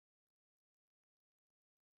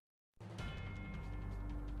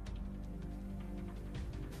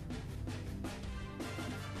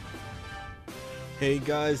Hey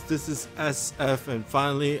guys, this is SF and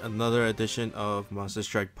finally another edition of Monster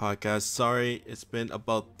Strike Podcast. Sorry, it's been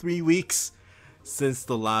about 3 weeks since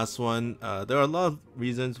the last one. There are a lot of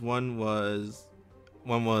reasons. One was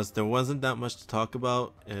there wasn't that much to talk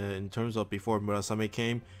about in terms of before Murasame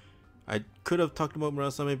came. I could have talked about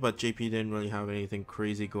Murasame, but JP didn't really have anything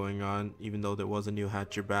crazy going on, even though there was a new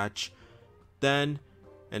Hatcher batch. Then,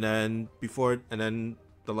 and then before, and then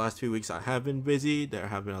the last few weeks I have been busy. There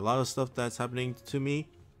have been a lot of stuff that's happening to me,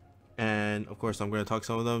 and of course I'm going to talk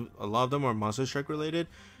some of them. A lot of them are Monster Strike related,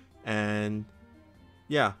 and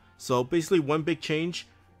yeah. So basically, one big change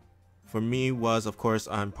for me was, of course,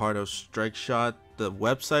 I'm part of Strike Shot. The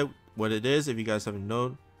website, what it is, if you guys haven't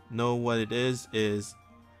know what it is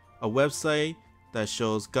a website that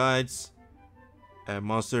shows guides and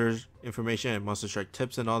monster information and Monster Strike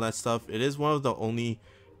tips and all that stuff. It is one of the only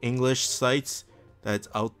English sites that's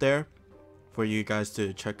out there for you guys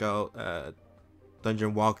to check out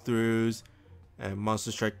dungeon walkthroughs and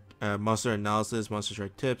Monster Strike monster analysis, Monster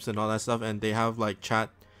Strike tips and all that stuff. And they have like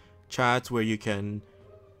chats where you can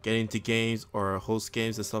get into games or host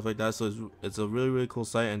games and stuff like that. So it's a really cool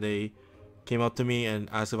site, and they came up to me and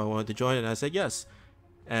asked if I wanted to join, and I said yes.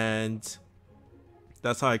 And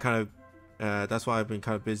that's how that's why I've been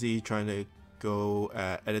kind of busy trying to go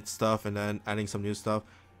edit stuff and then adding some new stuff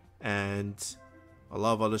and a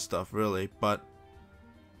lot of other stuff really. But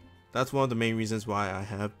that's one of the main reasons why I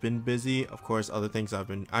have been busy. Of course, other things, I've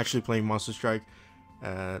been actually playing Monster Strike.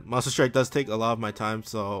 Monster Strike does take a lot of my time,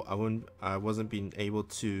 so I wasn't being able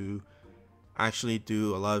to actually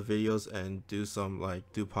do a lot of videos and do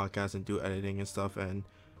podcasts and do editing and stuff, and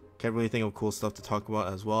can't really think of cool stuff to talk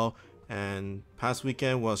about as well. And past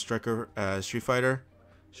weekend was Street Fighter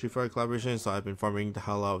collaboration, so I've been farming the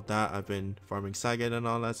hell out of that. I've been farming Sagat and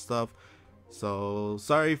all that stuff. So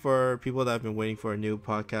sorry for people that have been waiting for a new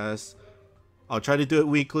podcast. I'll try to do it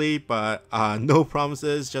weekly, but no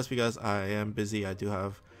promises, just because I am busy. I do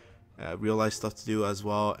have real life stuff to do as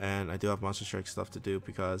well, and I do have Monster Strike stuff to do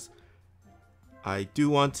because I do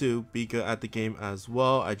want to be good at the game as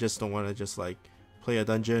well. I just don't want to just like play a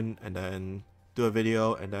dungeon and then do a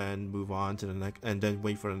video and then move on to the next and then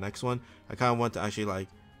wait for the next one. I kind of want to actually like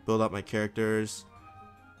build up my characters,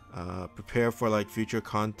 prepare for like future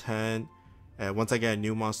content. And once I get a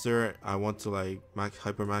new monster, I want to like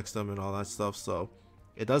hyper max them and all that stuff. So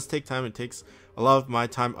it does take time. It takes a lot of my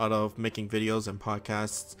time out of making videos and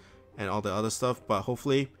podcasts and all the other stuff. But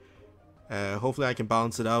hopefully I can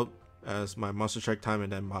balance it out as my Monster Strike time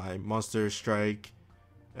and then my Monster Strike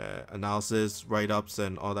analysis, write-ups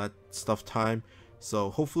and all that stuff time.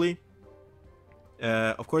 So hopefully,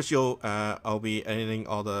 of course, I'll be editing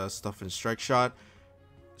all the stuff in Strike Shot.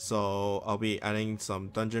 So I'll be adding some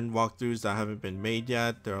dungeon walkthroughs that haven't been made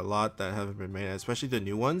yet. There are a lot that haven't been made, especially the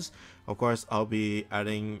new ones. Of course, I'll be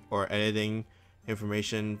adding or editing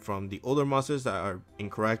information from the older monsters that are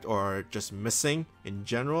incorrect or just missing in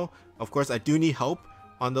general. Of course, I do need help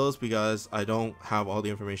on those because I don't have all the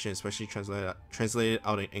information, especially translated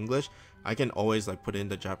out in English. I can always like put in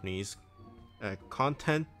the Japanese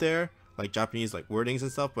content there, like Japanese like wordings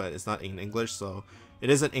and stuff, but it's not in English. So it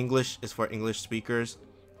is in English. It's for English speakers.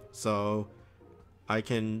 So I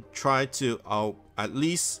can try to I'll at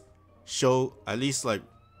least like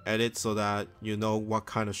edit so that you know what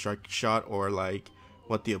kind of strike shot or like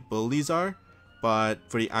what the abilities are. But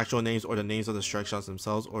for the actual names or the names of the strike shots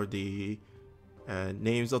themselves or the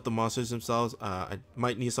names of the monsters themselves, I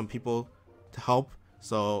might need some people to help.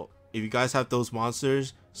 So if you guys have those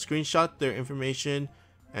monsters, screenshot their information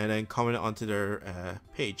and then comment it onto their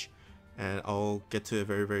page, and I'll get to it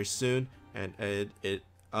very soon and edit it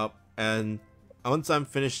up. And once I'm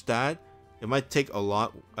finished that, it might take a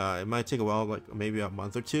while, like maybe a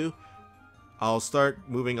month or two. I'll start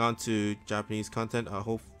moving on to Japanese content.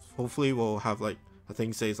 Hopefully we'll have like a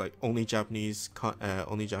thing says like only Japanese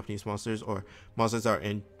monsters or monsters are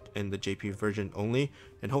in the JP version only,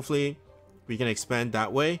 and hopefully we can expand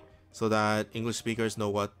that way so that English speakers know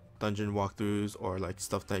what dungeon walkthroughs or like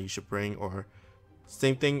stuff that you should bring, or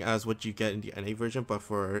same thing as what you get in the NA version but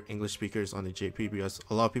for English speakers on the JP, because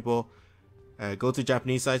a lot of people go to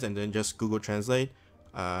Japanese sites and then just Google Translate.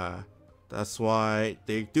 That's why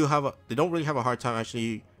they don't really have a hard time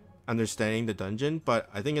actually understanding the dungeon, but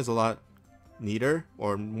I think it's a lot neater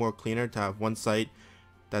or more cleaner to have one site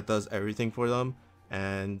that does everything for them,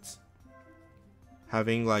 and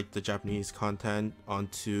having like the Japanese content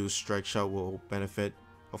onto Strike Shot will benefit,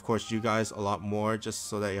 of course, you guys a lot more, just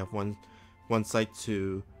so that you have one site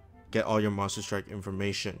to get all your Monster Strike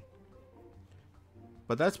information.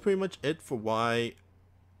 But that's pretty much it for why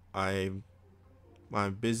I'm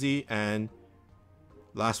busy, and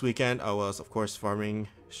last weekend I was of course farming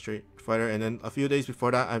Street Fighter, and then a few days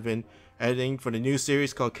before that I've been editing for the new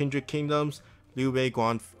series called Kindred Kingdoms. Liu Bei,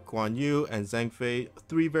 Guan Yu, and Zhang Fei,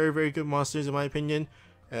 3 very good monsters in my opinion.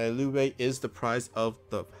 Liu Bei is the prize of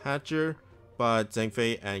the Hatcher, but Zhang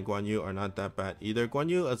Fei and Guan Yu are not that bad either. Guan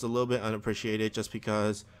Yu is a little bit unappreciated just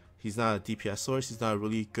because he's not a DPS source. He's not a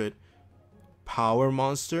really good power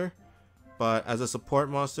monster, but as a support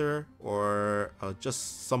monster or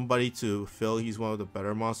just somebody to fill, he's one of the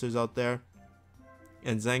better monsters out there.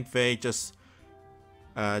 And Zhang Fei, just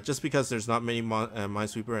because there's not many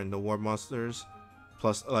Minesweeper and no war monsters,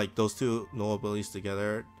 plus like those two no abilities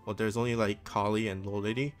together, well, there's only like Kali and Low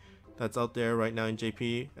Lady that's out there right now in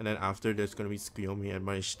JP, and then after there's gonna be Tsukuyomi and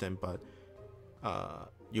Marishiten, but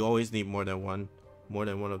you always need more than one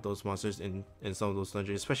of those monsters in some of those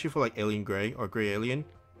dungeons, especially for like Alien Grey or Grey Alien,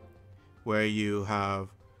 where you have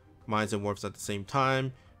mines and warps at the same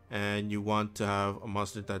time, and you want to have a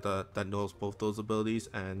monster that knows both those abilities.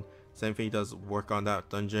 And Zhang Fei does work on that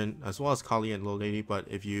dungeon, as well as Kali and Low Lady. But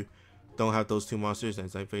if you don't have those two monsters, then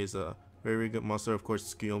Zhang Fei is a very good monster. Of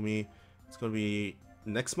course, Tsukuyomi, it's gonna be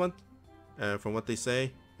next month, from what they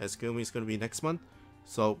say. Tsukuyomi is gonna be next month,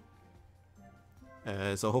 so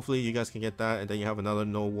hopefully you guys can get that, and then you have another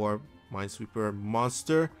no war Minesweeper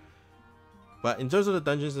monster. But in terms of the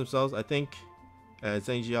dungeons themselves, I think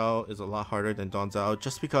Zhang Jiao is a lot harder than Don Zhao,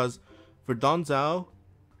 just because for Don Zhao,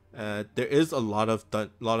 there is a lot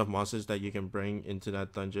of monsters that you can bring into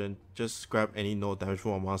that dungeon. Just grab any no damage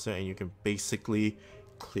wall monster and you can basically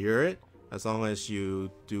clear it, as long as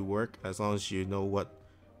you do work, as long as you know what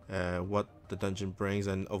the dungeon brings,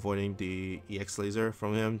 and avoiding the EX laser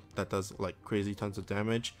from him that does like crazy tons of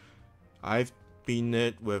damage. I've beaten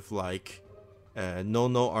it with like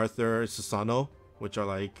No, Arthur, Susano, which are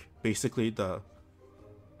like basically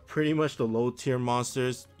pretty much the low tier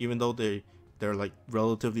monsters, even though they're like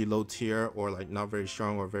relatively low tier or like not very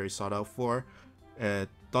strong or very sought out for.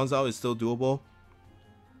 Don Zhao is still doable,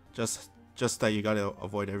 just that you gotta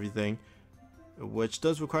avoid everything, which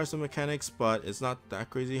does require some mechanics, but it's not that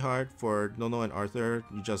crazy hard. For Nono and Arthur,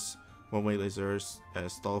 you just one-way lasers,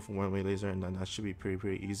 stall for one-way laser, and then that should be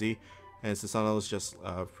pretty easy. And Susano is just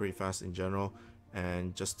pretty fast in general,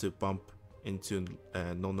 and just to bump into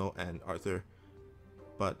Nono and Arthur.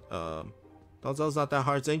 But Don Zhao's not that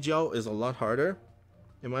hard. Zhang Jiao is a lot harder,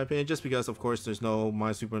 in my opinion, just because of course there's no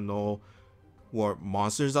Minesweeper, no war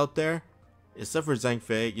monsters out there, except for Zhang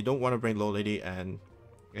Fei. You don't want to bring Low Lady and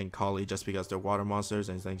Kali just because they're water monsters,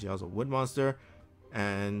 and Zhang Jiao's a wood monster,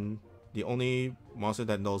 and the only monster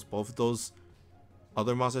that knows both of those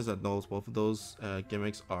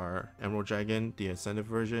gimmicks are Emerald Dragon, the Ascended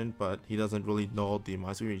version, but he doesn't really know the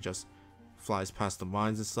Minesweeper. He just flies past the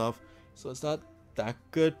mines and stuff, so it's not that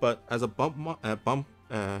good. But as a bump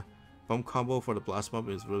combo for the blast bump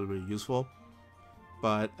is really useful.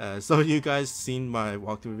 But some of you guys seen my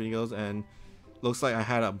walkthrough videos, and looks like I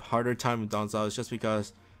had a harder time with Don Zhao. It's just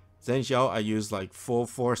because Zhang Jiao I used like full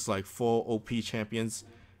force, like full OP champions,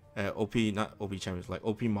 OP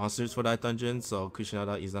monsters for that dungeon, so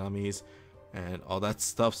Kushinada, Izamis, and all that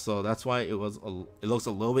stuff. So that's why it looks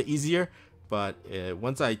a little bit easier. But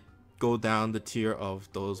once I go down the tier of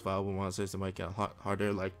those viable monsters, it might get a lot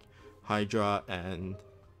harder. Like Hydra and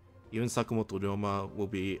even Sakamoto Ryoma will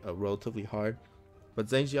be relatively hard. But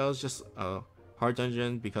Zhang Jiao is just a hard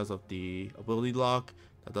dungeon because of the ability lock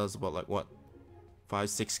that does about like what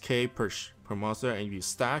 5-6k per monster, and if you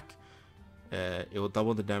stack, it will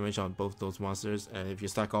double the damage on both those monsters. And if you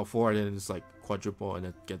stack all 4, then it's like quadruple, and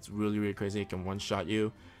it gets really crazy. It can one-shot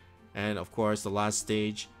you. And of course, the last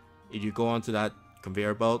stage, if you go onto that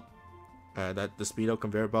conveyor belt, the speedo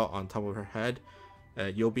conveyor belt on top of her head,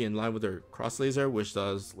 you'll be in line with her cross laser, which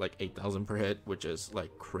does like 8,000 per hit, which is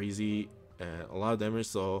like crazy, a lot of damage.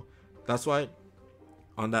 So that's why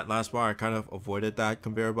on that last bar I kind of avoided that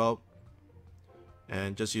conveyor belt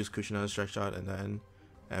and just used Kushinada Strike Shot, and then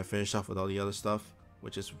finished off with all the other stuff,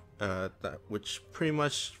 which pretty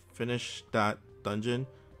much finished that dungeon.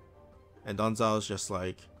 And Don Zhao is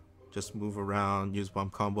just move around, use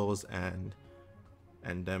bump combos, and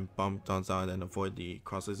then bump Don Zhao, and then avoid the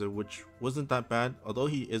cross laser, which wasn't that bad, although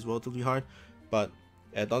he is relatively hard. But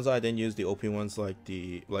at Don Zhao I didn't use the OP ones like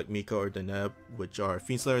Mika or Deneb, which are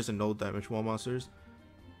Fiend Slayers and no damage wall monsters.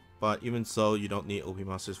 But even so, you don't need OP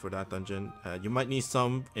monsters for that dungeon. You might need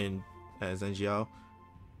some in Zhang Jiao,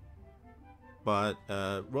 but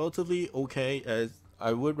relatively okay. As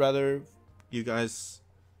I would rather you guys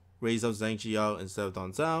raise up Zhang Jiao instead of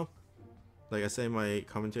Don Zhao. Like I said in my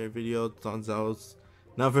commentary video, Don Zhao's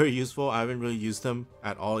not very useful. I haven't really used him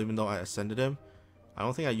at all, even though I ascended him. I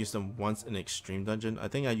don't think I used them once in Extreme Dungeon. I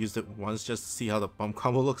think I used it once just to see how the bump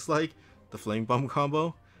combo looks like, the flame bump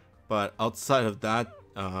combo. But outside of that,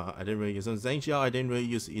 I didn't really use them. Zhangjiao I didn't really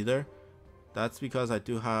use either. That's because I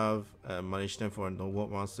do have a money stem for a no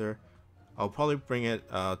world monster. I'll probably bring it,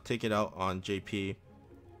 take it out on JP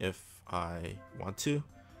if I want to.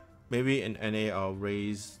 Maybe in NA I'll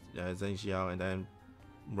raise Zhangjiao and then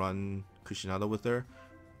run Kushinada with her.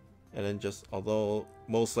 And then just, although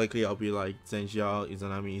most likely I'll be like Zhangjiao,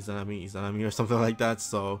 Izanami or something like that.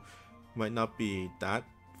 So might not be that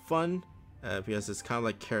fun because it's kind of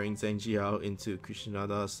like carrying Zhangjiao into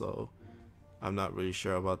Kushinada. So I'm not really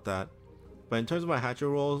sure about that. But in terms of my Hatcher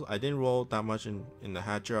rolls, I didn't roll that much in the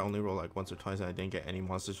Hatcher. I only rolled like once or twice and I didn't get any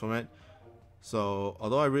monsters from it. So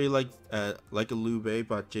although I really like a Liu Bei,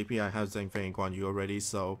 but JP I have Zhang Fei and Guan Yu already,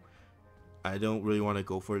 so I don't really want to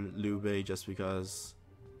go for Liu Bei just because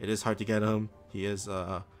it is hard to get him. He is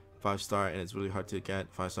 5-star and it's really hard to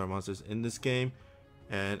get 5-star monsters in this game.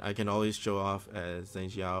 And I can always show off as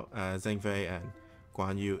Zhang Fei and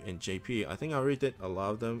Guan Yu in JP. I think I already did a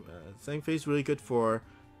lot of them. Zhang Fei is really good for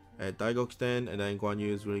Daigokuten, and then Guan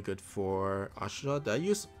Yu is really good for Ashura. Did I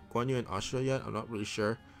use Guan Yu and Ashura yet? I'm not really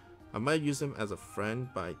sure. I might use him as a friend,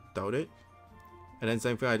 but I doubt it. And then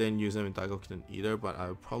Zhang Fei, I didn't use him in Daigokuten either, but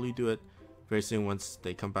I'll probably do it very soon once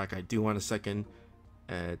they come back. I do want a second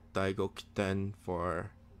Daigokuten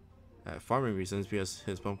for farming reasons because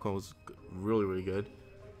his bump combo is really good.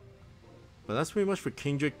 But that's pretty much for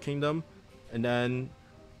Kindred Kingdom. And then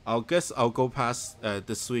I'll go past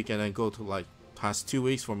this week and then go to like past 2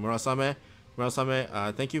 weeks for Murasame.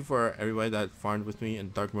 Thank you for everybody that farmed with me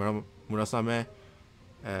in Dark Murasame.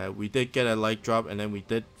 We did get a like drop and then we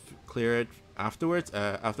did clear it afterwards.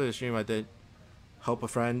 After the stream I did help a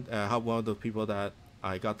friend, help one of the people that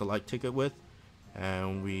I got the like ticket with,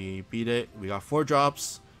 and we beat it. We got 4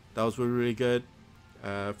 drops. That was really good.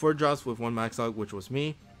 4 drops with 1 max log, which was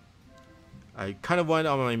me. I kind of wanted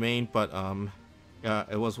on my main, but yeah,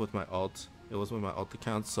 it was with my alt. It was with my alt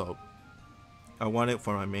account, so I want it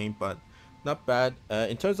for my main, but not bad.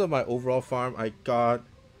 In terms of my overall farm, I got,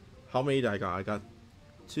 how many did I got? I got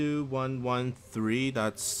 2, 1, 1, 3.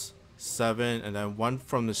 That's 7, and then 1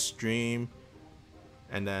 from the stream,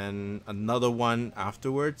 and then another 1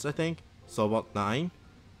 afterwards, I think. So about 9.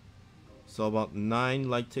 So about 9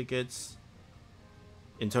 like tickets.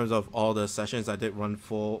 In terms of all the sessions, I did run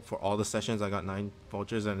full for all the sessions. I got 9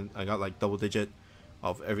 vouchers, and I got like double digit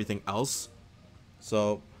of everything else.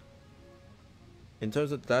 So in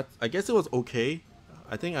terms of that, I guess it was okay.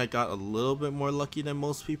 I think I got a little bit more lucky than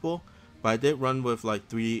most people, but I did run with like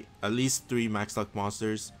at least 3 max luck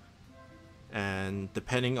monsters, and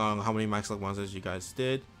depending on how many max luck monsters you guys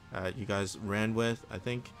did, you guys ran with, I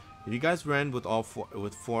think if you guys ran with all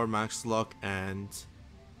 4 max luck and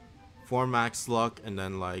 4 max luck, and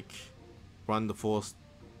then like run the full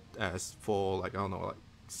like I don't know, like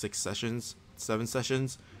 6 sessions, 7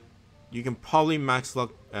 sessions, you can probably max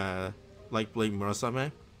luck like Blade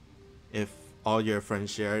Murasame if all your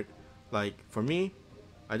friends shared. Like for me,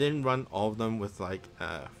 I didn't run all of them with like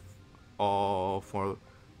all 4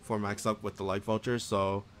 max up with the like vouchers,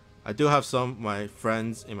 so I do have some of my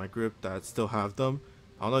friends in my group that still have them.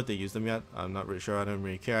 I don't know if they use them yet. I'm not really sure. I don't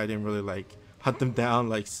really care. I didn't really like hunt them down,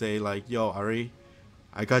 like say like, yo Ari,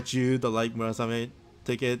 I got you the like Murasame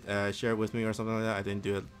ticket, share it with me or something like that. I didn't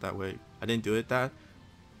do it that way. I didn't do it that.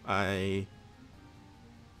 I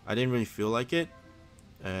didn't really feel like it.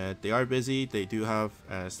 They are busy. They do have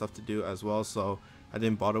stuff to do as well, so I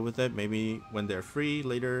didn't bother with it. Maybe when they're free,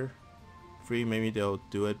 maybe they'll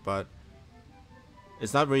do it, but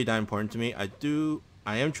it's not really that important to me. I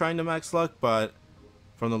am trying to max luck, but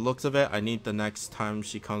from the looks of it, I need the next time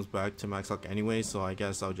she comes back to max luck anyway, so I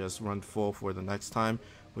guess I'll just run full for the next time,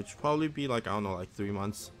 which will probably be like, I don't know, like 3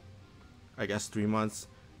 months. I guess 3 months,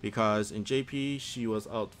 because in JP she was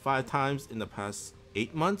out 5 times in the past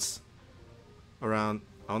 8 months, around,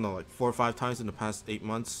 I don't know, like 4 or 5 times in the past 8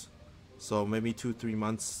 months, so maybe 2-3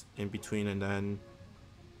 months in between, and then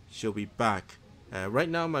she'll be back. Right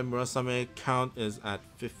now my Murasame count is at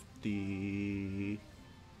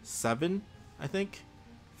 57, I think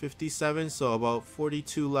 57, so about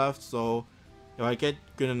 42 left. So if I get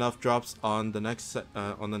good enough drops on the next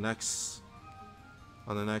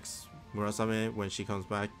Murasame when she comes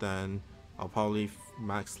back, then I'll probably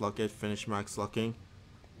max luck it, finish max lucking.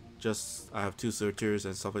 Just I have 2 searchers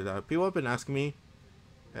and stuff like that. People have been asking me,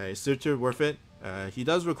 is searcher worth it? He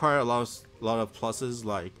does require a lot of pluses,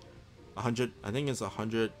 like 100, I think it's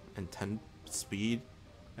 110 speed,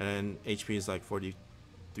 and then HP is like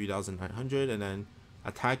 43,900, and then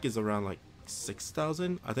attack is around like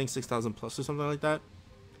 6,000, I think 6,000 plus or something like that.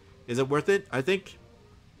 Is it worth it? I think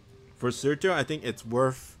For Surtur, I think it's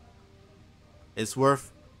worth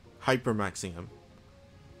hypermaxing him.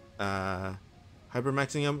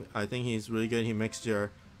 Hypermaxing him, I think he's really good. He makes your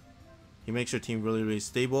team really, really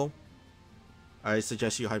stable. I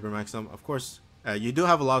suggest you hypermax him. Of course, you do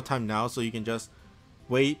have a lot of time now, so you can just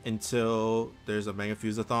wait until there's a Mega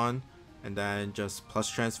Fusathon, and then just plus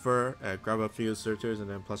transfer, grab a few Surturs, and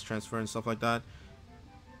then plus transfer and stuff like that.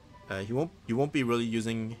 You won't be really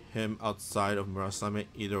using him outside of Murasame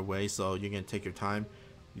either way, so you can take your time.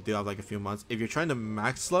 You do have like a few months. If you're trying to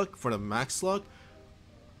max slug, for the max slug,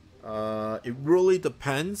 it really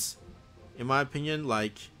depends, in my opinion.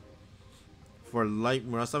 Like for light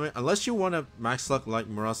Murasame, unless you want to max slug like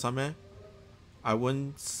Murasame, I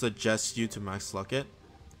wouldn't suggest you to max slug it.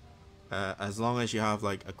 As long as you have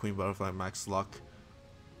like a Queen Butterfly max luck,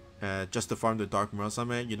 just to farm the Dark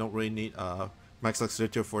Murasame, you don't really need max luck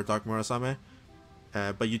Surtur for Dark Murasame.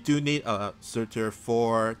 But you do need a Surtur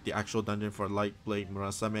for the actual dungeon for Light Blade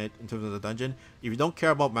Murasame in terms of the dungeon. If you don't care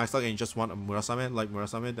about max luck and you just want a Murasame like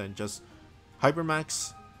Murasame, then just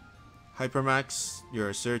hypermax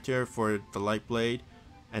your Surtur for the Light Blade,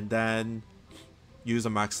 and then use a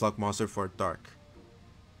max luck monster for Dark.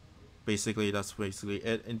 Basically, that's basically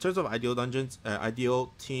it. In terms of ideal dungeons,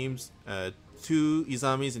 ideal teams, 2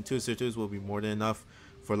 Izamis and 2 Surturs will be more than enough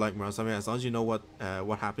for Light Murasame, as long as you know what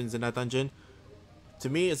happens in that dungeon. To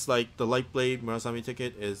me, it's like the Light Blade Murasame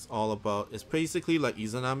ticket is all about, it's basically like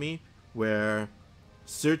Izanami, where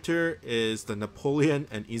Surtur is the Napoleon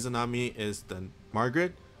and Izanami is the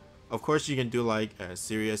Margaret. Of course, you can do like a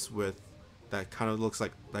series with that kind of looks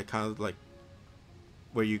like,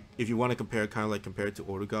 where you, if you want to compare, kind of like compare it to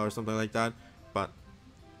Oruga or something like that. But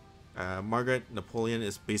Margaret Napoleon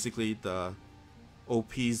is basically the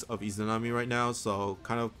OPs of Izanami right now, so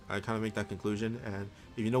I kind of make that conclusion. And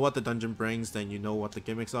if you know what the dungeon brings, then you know what the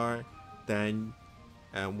gimmicks are, then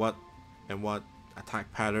and what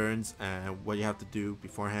attack patterns and what you have to do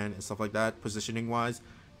beforehand and stuff like that, positioning wise,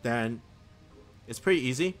 then it's pretty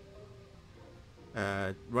easy.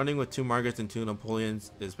 Running with 2 Margarets and 2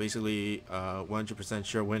 Napoleons is basically 100%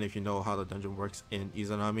 sure win if you know how the dungeon works in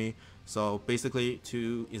Izanami. So basically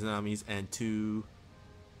 2 Izanamis and 2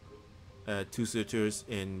 Surturs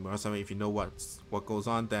in Murasame. If you know what goes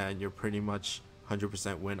on, then you're pretty much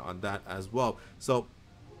 100% win on that as well. So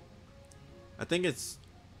I think it's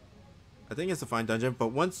a fine dungeon, but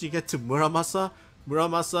once you get to Muramasa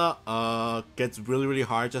gets really, really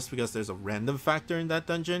hard, just because there's a random factor in that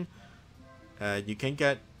dungeon. You can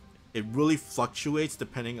get, it really fluctuates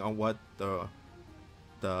depending on what the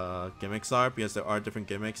gimmicks are, because there are different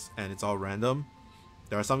gimmicks and it's all random.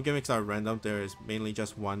 There are some gimmicks that are random. There is mainly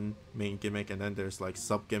just one main gimmick, and then there's like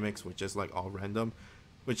sub gimmicks which is like all random,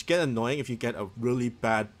 which get annoying if you get a really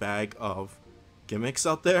bad bag of gimmicks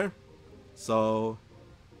out there. So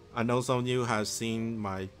I know some of you have seen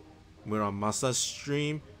my Muramasa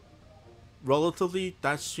stream. Relatively,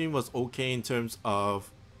 that stream was okay in terms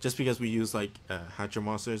of, just because we use like hatcher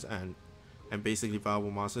monsters and basically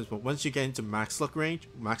viable monsters. But once you get into max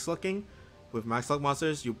lucking with max luck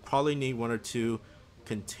monsters, you probably need 1 or 2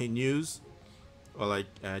 continues, or like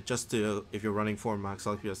just to, if you're running for max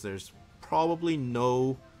luck, because there's probably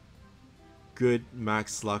no good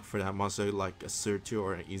max luck for that monster like a Surtur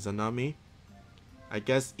or an Izanami. I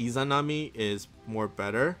guess Izanami is more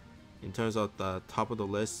better in terms of the top of the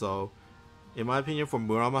list. So in my opinion, for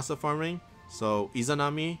Muramasa farming, so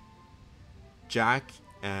Izanami, Jack,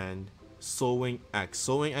 and Soulwing X.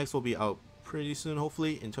 Soulwing X will be out pretty soon,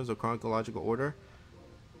 hopefully, in terms of chronological order.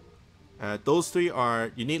 Those 3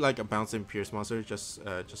 are, you need like a bounce and pierce monster, just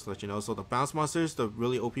to let you know. So the bounce monsters, the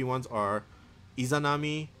really OP ones, are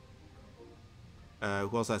Izanami,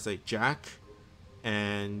 who else I say, Jack,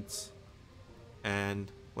 and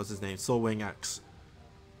what's his name, Soulwing X.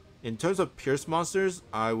 In terms of pierce monsters,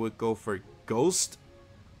 I would go for Ghost.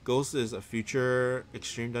 Ghost is a future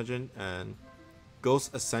extreme dungeon, and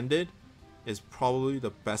Ghost Ascended is probably the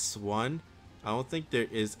best one. I don't think there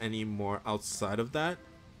is any more outside of that.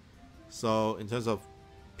 So in terms of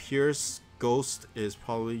Pierce, Ghost is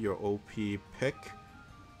probably your OP pick.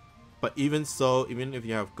 But even so, even if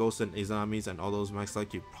you have Ghost and Izanamis and all those max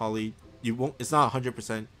luck, you won't, it's not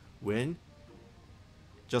 100% win.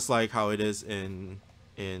 Just like how it is in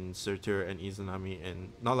Surtur and Izanami,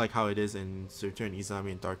 and not like how it is in Surtur and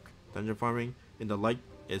Izanami and Dark dungeon farming. In the light,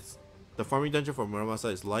 it's the farming dungeon for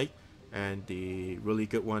Muramasa is light, and the really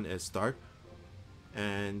good one is Dark.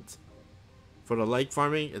 And for the light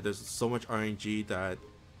farming, there's so much RNG that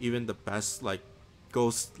even the best like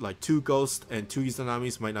Ghost, like 2 Ghosts and 2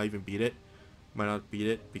 Izanamis might not even beat it.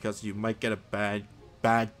 Because you might get a bad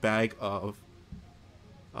bag of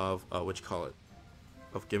what you call it,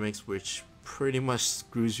 of gimmicks which pretty much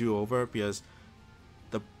screws you over, because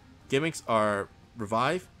the gimmicks are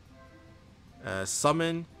revive,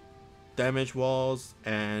 summon, damage walls,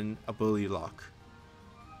 and ability lock.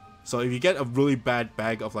 So if you get a really bad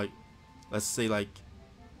bag of, like, let's say like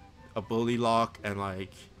ability lock and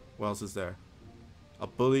like, what else is there?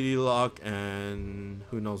 Ability lock and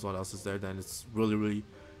who knows what else is there, then it's really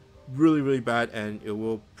bad, and it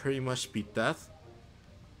will pretty much be death.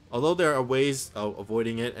 Although there are ways of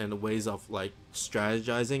avoiding it and ways of like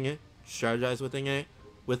strategize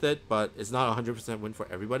with it, but it's not 100% win for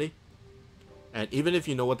everybody. And even if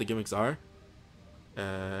you know what the gimmicks are,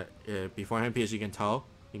 beforehand, because you can tell,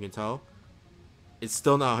 it's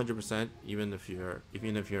still not 100%. Even if you're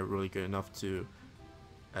really good enough to,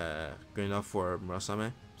 good enough for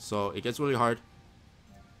Murasame. So it gets really hard.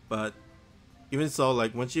 But even so,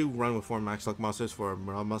 like once you run with 4 max luck monsters for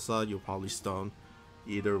Muramasa, you'll probably stone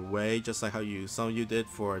either way, just like how some of you did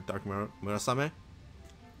for Dark Murasame.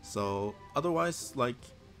 So otherwise, like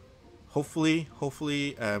hopefully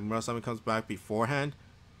Murasame comes back beforehand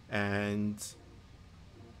and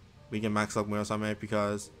we can max out Murasame,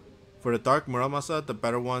 because for the Dark Muramasa, the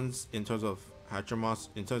better ones in terms of Hatchimos,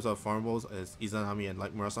 in terms of farmables, is Izanami and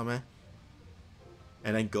Light Murasame,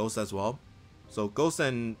 and then Ghost as well. So Ghost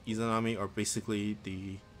and Izanami are basically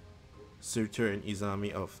the Suitor and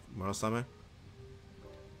Izanami of Murasame.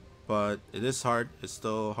 But it is hard, it's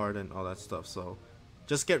still hard and all that stuff, so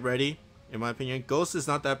just get ready. In my opinion, Ghost is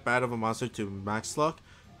not that bad of a monster to max luck.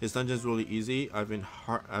 His dungeon is really easy. I've been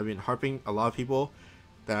harping a lot of people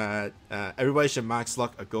that everybody should max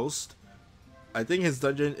luck a Ghost. I think his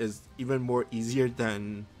dungeon is even more easier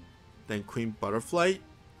than Queen Butterfly,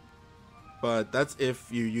 but that's if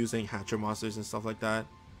you're using Hatcher monsters and stuff like that.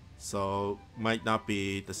 So might not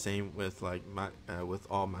be the same with like with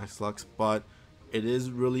all max lucks, but it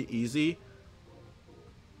is really easy.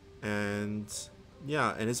 And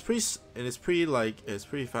yeah, and it's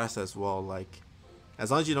pretty fast as well. Like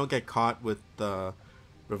as long as you don't get caught with the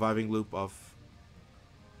reviving loop of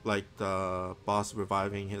like the boss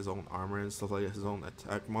reviving his own armor and stuff like that, his own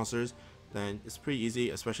attack monsters, then it's pretty easy,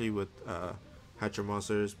 especially with Hatcher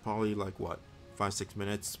monsters. Probably like what, 5-6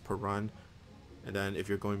 minutes per run. And then if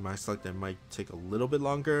you're going max luck, that might take a little bit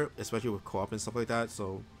longer, especially with co-op and stuff like that.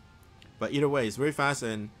 So but either way, it's very fast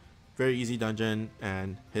and very easy dungeon,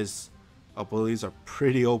 and his abilities are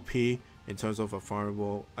pretty OP in terms of a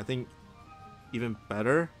farmable. I think even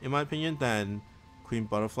better in my opinion than Queen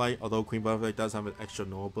Butterfly, although Queen Butterfly does have an extra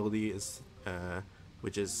no ability,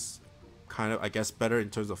 which is kind of, I guess, better in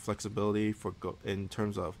terms of flexibility in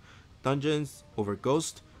terms of dungeons over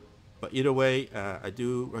Ghost. But either way, I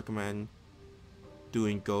do recommend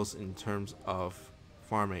doing Ghost in terms of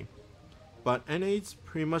farming. But NA's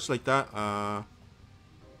pretty much like that.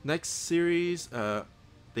 Next series,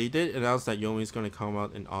 they did announce that Yomi is going to come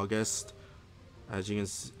out in August. As you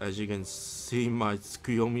can see, my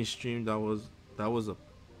Tsukuyomi stream, that was a,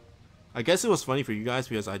 I guess it was funny for you guys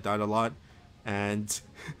because I died a lot, and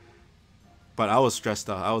but I was stressed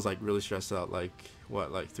out. I was like really stressed out. Like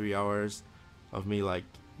what, like 3 hours of me, like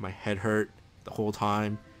my head hurt the whole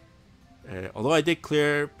time. Although I did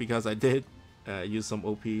clear, because I did use some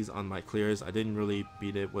OPs on my clears, I didn't really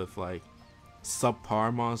beat it with like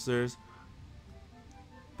subpar monsters.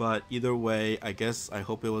 But either way, I guess I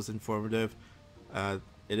hope it was informative.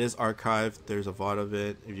 It is archived. There's a VOD of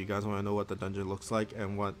it if you guys want to know what the dungeon looks like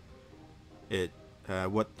and what the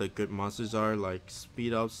good monsters are, like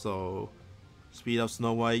speed up Snow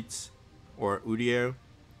White or Udier,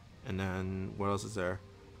 and then what else is there?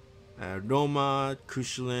 Roma,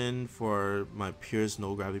 Kushlin for my pure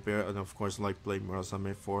Snow Gravity Bear, and of course Light Blade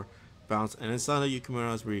Murasame for bounce, and Insana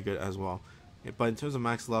Yukimura is really good as well. But in terms of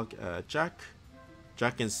max luck, Jack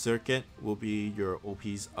and Circuit will be your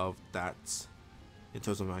OPs of that in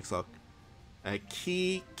terms of max luck.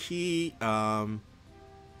 Key,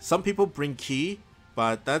 some people bring Key,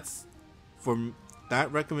 but that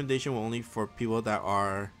recommendation will only for people that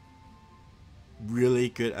are really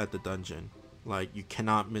good at the dungeon. Like you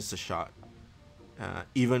cannot miss a shot,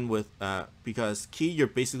 even with because Key, you're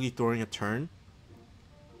basically throwing a turn,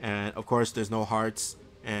 and of course there's no hearts,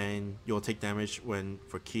 and you'll take damage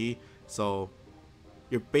for Key. So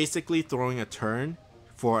you're basically throwing a turn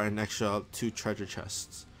for an extra 2 treasure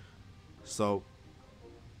chests. So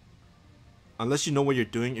unless you know what you're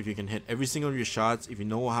doing, if you can hit every single of your shots, if you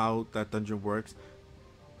know how that dungeon works,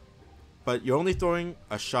 but you're only throwing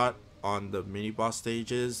a shot on the mini boss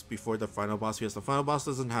stages before the final boss, because the final boss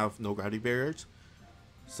doesn't have no gravity barriers,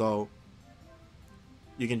 so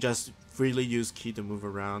you can just freely use Key to move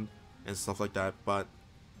around and stuff like that. But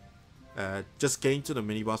Just getting to the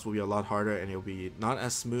mini boss will be a lot harder, and it'll be not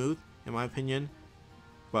as smooth in my opinion.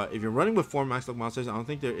 But if you're running with 4 max luck monsters, I don't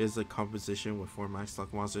think there is a composition with 4 max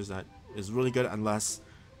luck monsters that is really good unless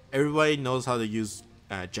everybody knows how to use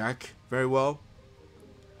Jack very well.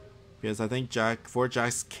 Because I think 4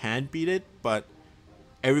 Jacks can beat it, but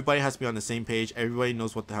everybody has to be on the same page. Everybody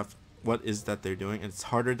knows what is that they're doing, and it's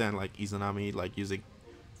harder than like Izanami, like using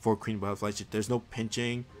 4 Queen Butterflies. There's no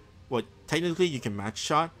pinching. Well, technically you can match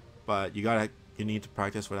shot, but you need to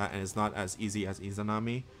practice for that, and it's not as easy as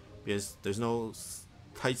Izanami because there's no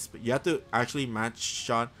tight. You have to actually match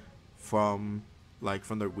shot from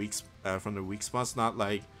their weak spots, not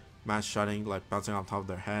like match shotting like bouncing on top of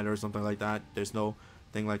their head or something like that. There's no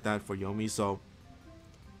thing like that for Yomi. So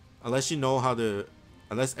unless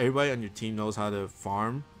everybody on your team knows how to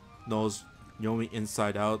farm, knows Yomi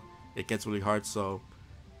inside out, it gets really hard. So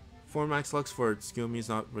 4 max lux for Tsukuyomi is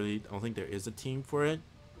not really, I don't think there is a team for it,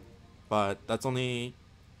 but that's only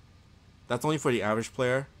for the average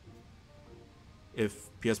player.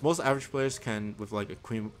 Because most average players can, with like a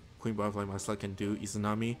Queen Butterfly max lux, can do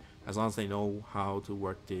Izanami as long as they know how to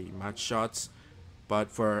work the match shots.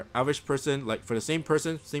 But for average person, like for the same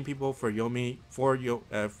people for Yomi,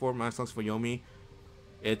 4 max lux for Yomi,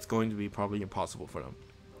 it's going to be probably impossible for them.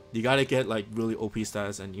 You gotta get like really OP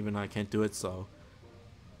status, and even I can't do it. So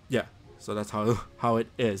yeah, so that's how it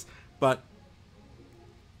is. But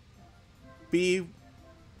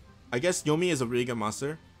I guess Yomi is a really good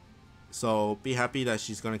monster, so be happy that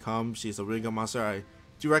she's gonna come. She's a really good monster. I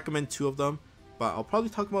do recommend 2 of them, but I'll probably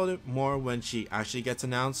talk about it more when she actually gets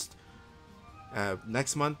announced.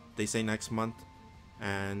 Next month, they say next month,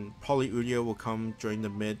 and probably Uria will come during the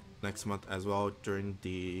mid next month as well, during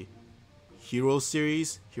the Hero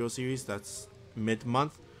series. That's mid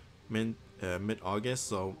August.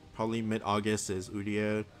 So probably mid August is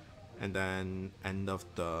Uria, and then end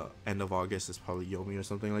of August is probably Yomi or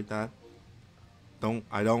something like that.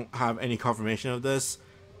 I don't have any confirmation of this,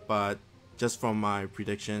 but just from my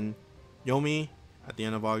prediction, Yomi at the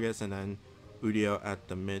end of August, and then Uria at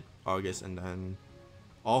the mid August, and then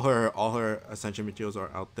all her ascension materials are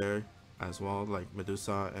out there as well, like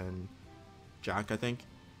Medusa and Jack. I think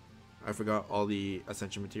I forgot all the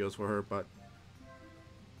ascension materials for her, but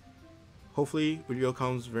hopefully Uria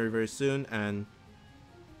comes very, very soon and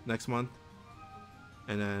next month,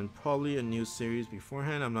 and then probably a new series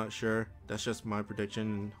beforehand. I'm not sure. That's just my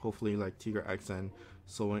prediction. Hopefully like Tiger X and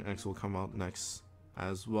Soulwing X will come out next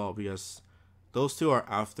as well, because those 2 are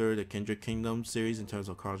after the Kindred Kingdom series in terms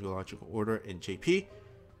of chronological order in JP.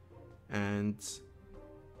 And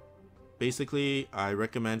basically, I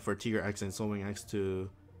recommend for Tiger X and Soulwing X to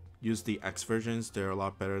use the X versions. They're a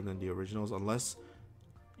lot better than the originals. Unless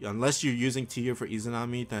you're using Tiger for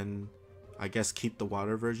Izanami, then I guess keep the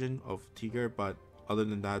water version of Tiger. But other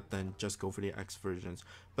than that, then just go for the X versions.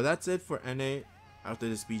 But that's it for NA. After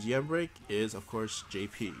this BGM break is, of course,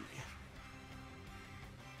 JP.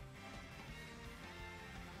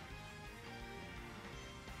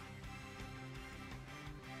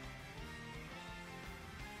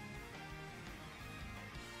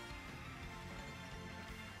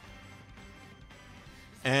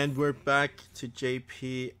 And we're back to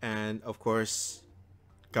JP, and of course,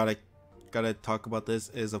 gotta talk about this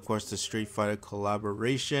is of course the Street Fighter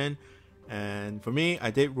collaboration. And for me,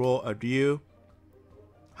 I did roll a Ryu.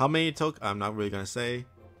 How many it took, I'm not really gonna say.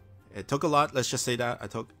 It took a lot. Let's just say that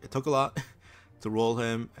it took a lot to roll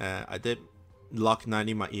him. I did luck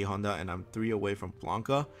 90 my E Honda, and I'm 3 away from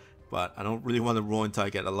Blanca, but I don't really want to roll until I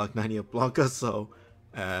get a luck 90 of Blanca. So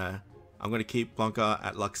I'm gonna keep Blanca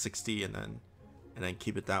at luck 60, and then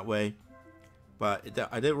keep it that way. But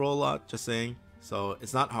I did roll a lot, just saying. So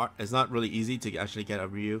it's not hard. It's not really easy to actually get a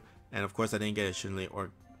Ryu, and of course I didn't get a Shinli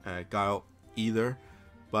or Guile either.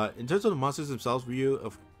 But in terms of the monsters themselves,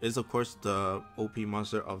 Ryu is of course the OP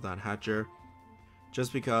monster of that Hatcher,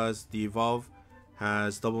 just because the Evolve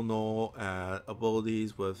has double null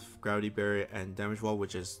abilities with Gravity Barrier and Damage Wall,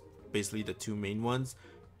 which is basically the 2 main ones.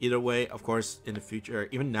 Either way, of course, in the future,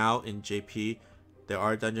 even now in JP, there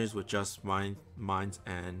are dungeons with just mines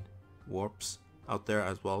and warps out there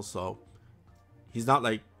as well. So he's not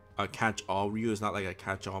like a catch-all. Ryu is not like a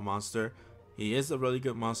catch-all monster. He is a really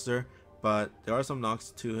good monster, but there are some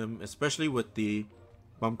knocks to him, especially with the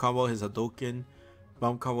bump combo. His Hadouken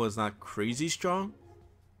bump combo is not crazy strong.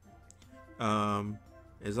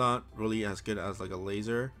 It's not really as good as like a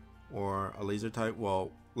laser or a laser type.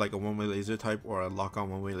 Well, like a one-way laser type or a lock-on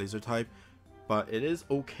one-way laser type, but it is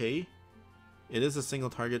okay. It is a single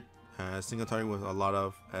target with a lot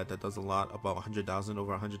of that does a lot, about 100,000,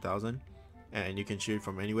 over 100,000. and you can shoot it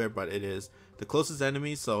from anywhere, but it is the closest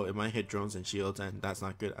enemy, so it might hit drones and shields, and that's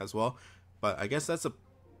not good as well. But I guess that's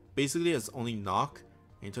basically its only knock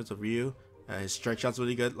in terms of Ryu. His strike shot's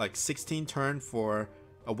really good, like 16 turn for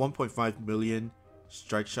a 1.5 million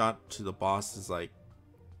strike shot to the boss is like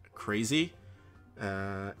crazy.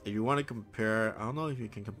 If you want to compare, I don't know if you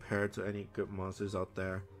can compare it to any good monsters out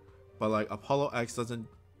there, but like Apollo X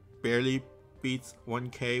barely beats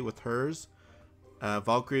 1k with hers.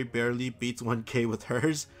 Valkyrie barely beats 1k with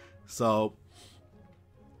hers. So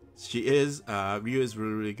Ryu is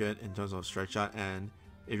really good in terms of strike shot, and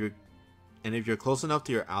if you're close enough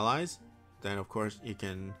to your allies, then of course you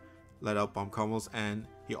can let out bomb combos. And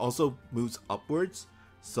he also moves upwards,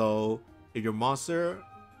 so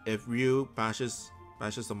if Ryu bashes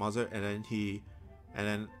the monster, and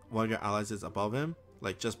then one of your allies is above him,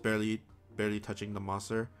 like just barely touching the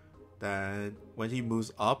monster, then when he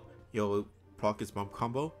moves up, you'll proc his bomb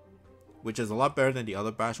combo, which is a lot better than the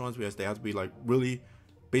other bash ones, because they have to be like really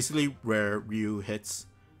basically where Ryu hits,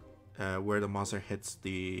 where the monster hits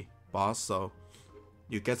the boss. So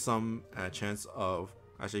you get some chance of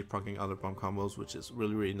actually proccing other bomb combos, which is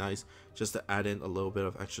really nice, just to add in a little bit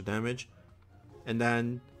of extra damage. And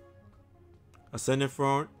then Ascendant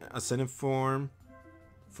form, but Ascendant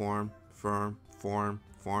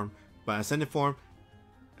form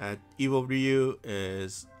at Evil Ryu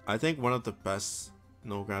is, I think, one of the best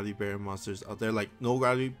no gravity barrier monsters out there, like no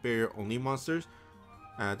gravity barrier only monsters.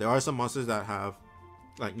 There are some monsters that have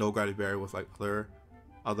like no gravity barrier with like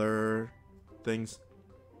other things,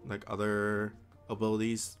 like other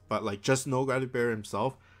abilities, but like just no gravity barrier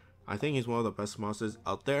himself, I think he's one of the best monsters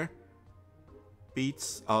out there.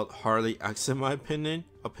 Beats out Harley X in my opinion.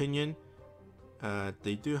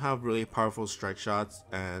 They do have really powerful strike shots,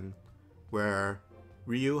 and where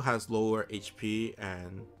Ryu has lower HP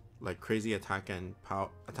and like crazy attack and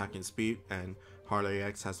speed, and Harley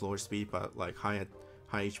X has lower speed but like high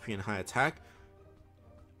HP and high attack,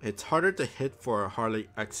 it's harder to hit for Harley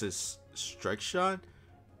X's strike shot.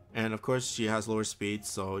 And of course she has lower speed,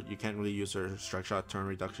 so you can't really use her strike shot turn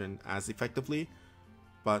reduction as effectively.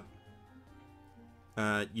 But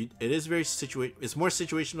it is it's more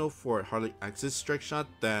situational for Harley X's strike shot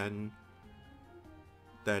than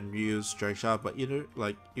Ryu's strike shot. But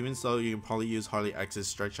even so, you can probably use Harley X's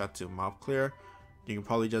strike shot to mob clear. You can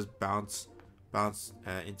probably just bounce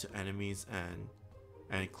into enemies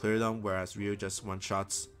and clear them, whereas Ryu just can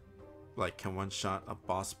one shot a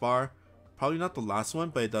boss bar. Probably not the last one,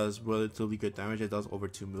 but it does relatively good damage. It does over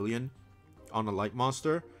 2 million on a light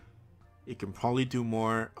monster. It can probably do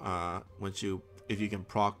more if you can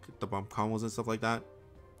proc the bomb combos and stuff like that.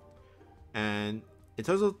 And in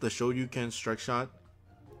terms of the Shoryuken strike shot,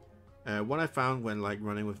 what I found when like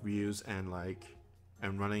running with Ryu's and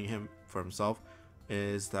running him for himself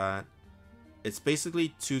is that it's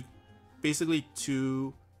basically two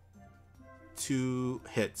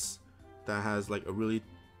hits that has like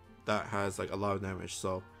a lot of damage.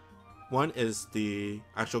 So one is the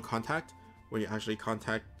actual contact, where you actually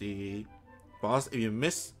contact the boss. If you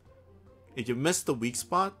miss the weak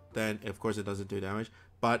spot, then of course it doesn't do damage.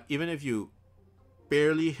 But even if you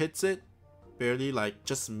barely hits it,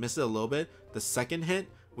 just miss it a little bit, the second hit,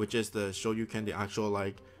 which is the Shoryuken, the actual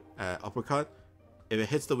uppercut, if it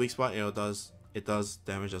hits the weak spot, it does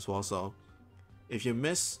damage as well. So if you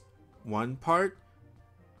miss one part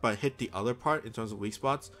but hit the other part in terms of weak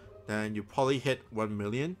spots, then you probably hit 1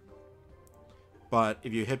 million. But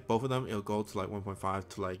if you hit both of them, it'll go to like 1.5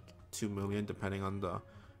 to like 2 million, depending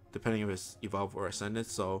if it's evolve or ascended.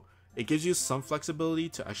 So it gives you some flexibility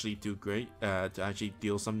to actually do great, to actually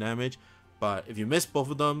deal some damage. But if you miss both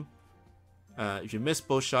of them, if you miss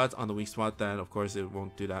both shots on the weak spot, then of course it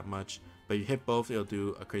won't do that much. But you hit both, it'll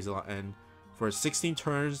do a crazy lot. And for 16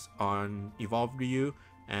 turns on Evolved Ryu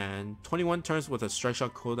and 21 turns with a strike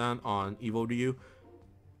shot cooldown on Evil Ryu,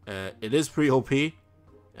 it is pretty OP.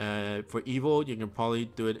 For Evil, you can probably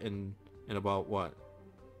do it in about what,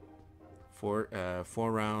 four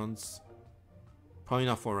rounds? Probably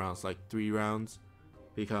not 4 rounds, like 3 rounds,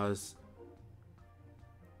 because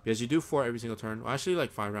you do 4 every single turn. Well, actually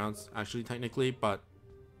like 5 rounds actually technically, but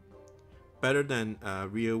better than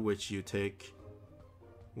Ryu, which you take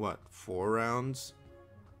what, 4 rounds.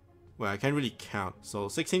 Well, I can't really count. So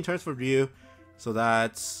 16 turns for Ryu, so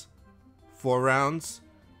that's 4 rounds,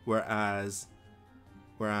 whereas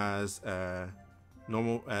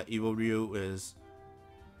normal Evil Ryu is,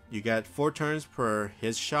 you get 4 turns per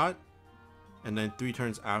his shot, and then 3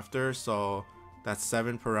 turns after, so that's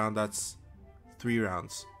 7 per round. That's 3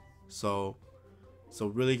 rounds. So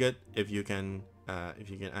really good if you can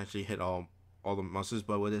actually hit all the monsters.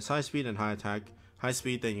 But with his high speed and high attack, high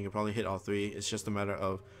speed, then you can probably hit all 3. It's just a matter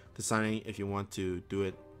of deciding if you want to do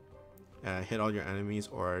it, hit all your enemies,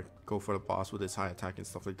 or go for the boss with its high attack and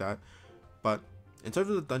stuff like that. But in terms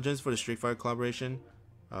of the dungeons for the Street Fighter collaboration,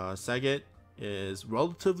 Sagat is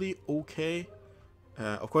relatively okay.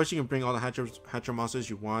 Of course, you can bring all the Hatcher monsters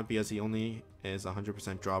you want, because he only is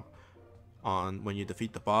 100% drop on when you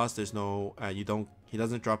defeat the boss. There's no he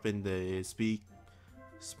doesn't drop in the speed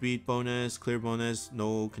bonus, clear bonus,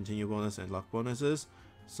 no continue bonus, and luck bonuses.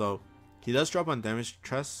 So he does drop on damage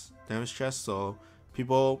chest. So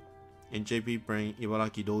people in JP bring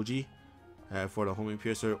Ibaraki Doji for the homing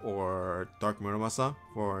piercer, or Dark Muramasa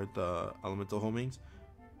for the elemental homings.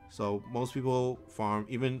 So most people farm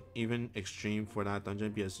even extreme for that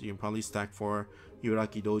dungeon, because you can probably stack 4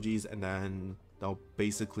 Ibaraki Dojis, and then they'll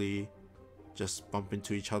basically just bump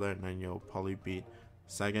into each other, and then you'll probably beat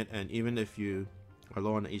Sagat. And even if you are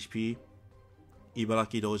low on HP,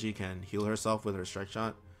 Ibaraki Doji can heal herself with her strike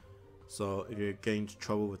shot. So if you're getting into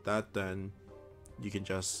trouble with that, then you can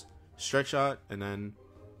just strike shot and then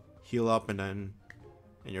heal up, and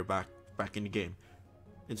you're back in the game.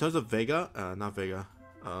 In terms of Vega,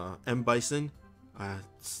 M Bison,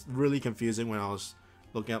 it's really confusing when I was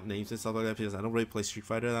looking up names and stuff like that, because I don't really play Street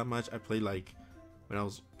Fighter that much. I played like when I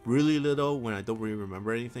was really little, when I don't really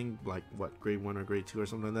remember anything, like what, grade 1 or grade 2 or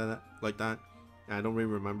something like that. And I don't really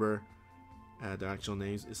remember their actual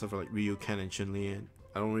names, except for like Ryu, Ken, and Chun-Li, and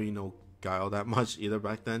I don't really know Guile that much either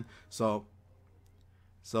back then. So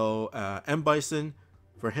M Bison,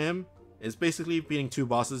 for him, is basically beating 2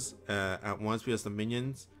 bosses at once, because the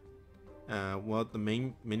minions, well, the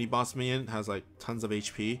main mini boss minion has like tons of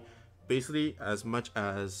HP, basically as much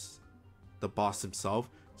as the boss himself.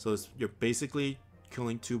 So you're basically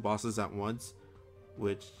killing 2 bosses at once,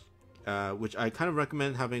 which I kind of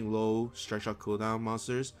recommend having low strike shot cooldown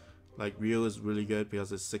monsters. Like Ryu is really good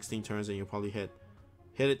because it's 16 turns, and you probably hit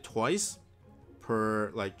it twice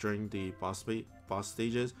per, like, during the boss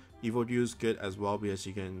stages. Evil Ryu is good as well, because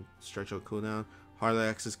you can strike shot cooldown. Harley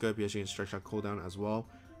X is good because you can strike shot cooldown as well.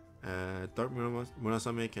 Dark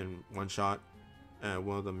Murasame can one shot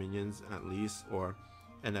one of the minions at least,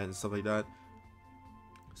 and then stuff like that.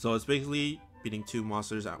 So it's basically beating 2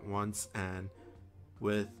 monsters at once, and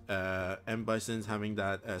with M Bison's having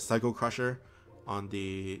that Psycho Crusher on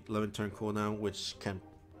the 11 turn cooldown, which can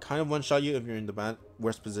kind of one shot you if you're in the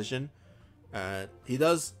worst position. It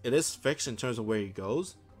is fixed in terms of where he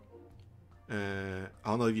goes. I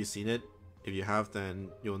don't know if you've seen it. If you have, then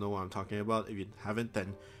you'll know what I'm talking about. If you haven't,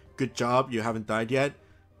 then good job, you haven't died yet.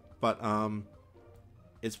 But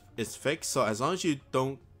it's fixed, so as long as you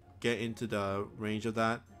don't get into the range of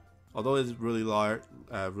that, although it's really large,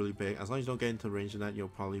 really big, as long as you don't get into range of that, you'll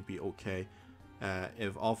probably be okay.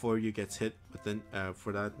 If all 4 of you gets hit within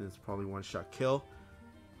for that, then it's probably one shot kill.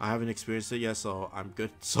 I haven't experienced it yet, so I'm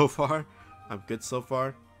good so far.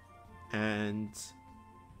 And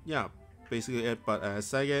yeah, basically it. But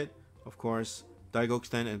Sagat, of course,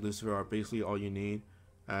 Daigoku and Lucifer are basically all you need.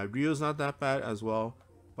 Ryu's not that bad as well,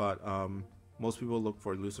 but most people look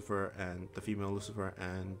for Lucifer and the female Lucifer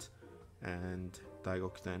and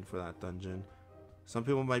Daigoku for that dungeon. Some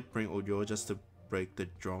people might bring Oyo just to break the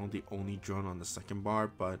drone, the only drone on the second bar,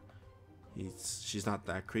 but she's not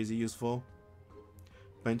that crazy useful.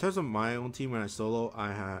 But in terms of my own team, when I solo,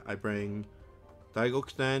 I bring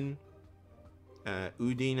Daigoku,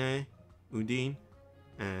 Udine,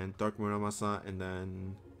 and Dark Muramasa, and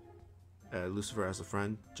then Lucifer as a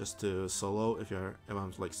friend, just to solo if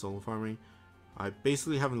I'm like solo farming. I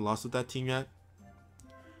basically haven't lost with that team yet.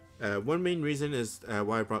 One main reason is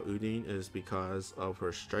why I brought Udine is because of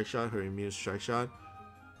her strike shot, her immune strike shot.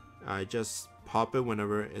 I just pop it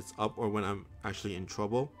whenever it's up or when I'm actually in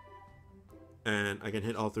trouble, and I can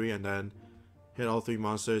hit all 3 and then hit all 3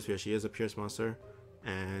 monsters, because she is a pierce monster,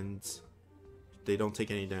 and they don't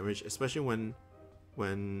take any damage, especially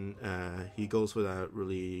when he goes with a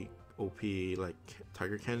really OP like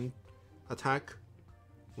Tiger Cannon attack,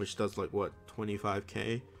 which does like what,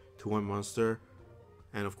 25k to one monster.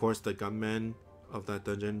 And of course the gunman of that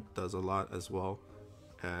dungeon does a lot as well.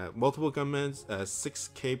 Multiple gunmen,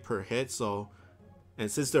 6k per hit,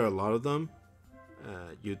 and since there are a lot of them,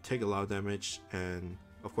 you take a lot of damage, and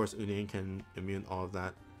of course Udine can immune all of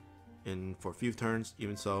that for a few turns.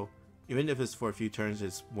 Even if it's for a few turns,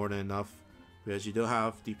 it's more than enough, because you do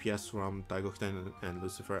have DPS from Daigoku and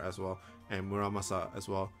Lucifer as well, and Muramasa as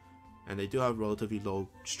well, and they do have relatively low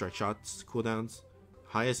strike shots cooldowns.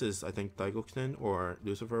 Highest is, I think, Daigoku or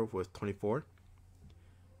Lucifer with 24,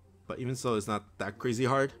 but even so, it's not that crazy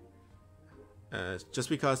hard. Just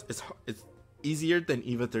because it's easier than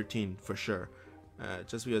EVA 13 for sure.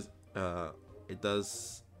 Just because it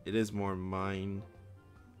does it is more mine.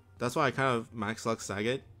 That's why I kind of max luck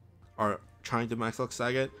Sagat, or trying to max luck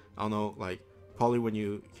Sagat. I don't know, like, probably when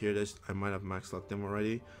you hear this, I might have max lucked him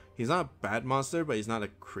already. He's not a bad monster, but he's not a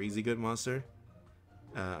crazy good monster.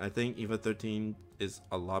 I think EVA 13 is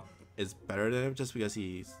better than him just because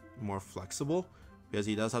he's more flexible, because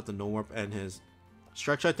he does have the no warp, and his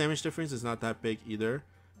strike shot damage difference is not that big either,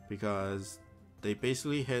 because they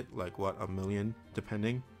basically hit like what, 1,000,000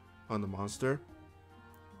 depending on the monster.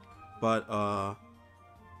 But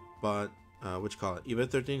what you call it, EVA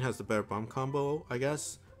 13 has the better bomb combo, I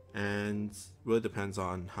guess, and really depends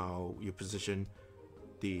on how you position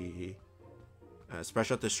the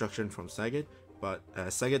special destruction from Sagat. But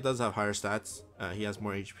Sagat does have higher stats. He has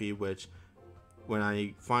more HP, which when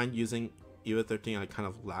I find using EVA 13 I kind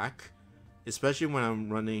of lack, especially when I'm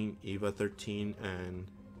running EVA 13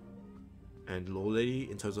 and Low Lady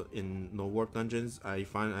in terms of in no warp dungeons. I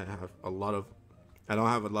find I don't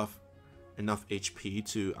have enough HP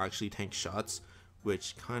to actually tank shots,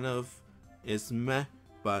 which kind of is meh,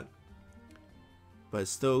 but it's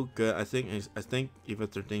still good. I think EVA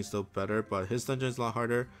 13 is still better, but his dungeon is a lot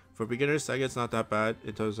harder. For beginners, Sagat's not that bad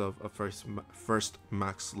in terms of a first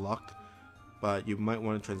max luck, but you might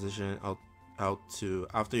want to transition out to,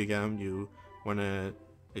 after you get him, you want to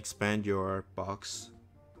expand your box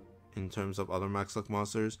in terms of other max luck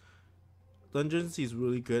monsters. Dungeons he's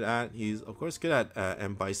really good at. He's of course good at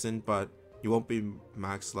M Bison, but you won't be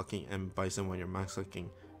max lucking M Bison when you're max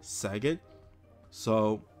lucking Sagat.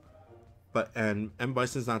 So, and M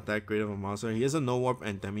Bison's not that great of a monster. He is a no warp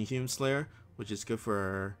and demi-human slayer, which is good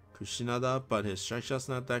for Kushinada, but his strike shot's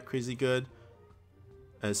not that crazy good.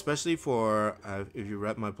 Especially for if you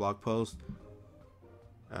read my blog post,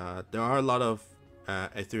 there are a lot of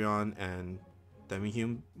Aetherion and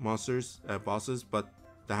demi-human monsters bosses, but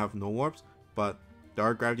that have no warps. But there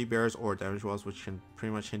are gravity bears or damage walls which can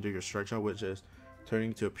pretty much hinder your strike shot, which is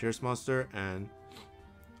turning to a pierce monster. And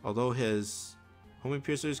although his homing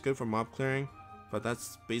piercer is good for mob clearing, but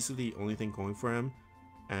that's basically the only thing going for him.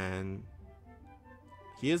 And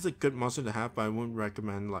he is a good monster to have, but I wouldn't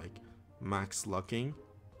recommend like max lucking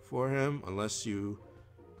for him unless you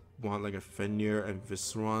want like a Fenrir and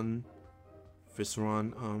Visceron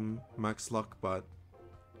max luck. But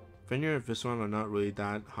Fenrir and Visceron are not really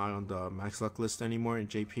that high on the max luck list anymore in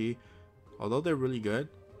JP, although they're really good.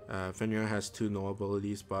 Fenrir has 2 no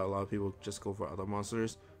abilities, but a lot of people just go for other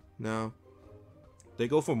monsters now. They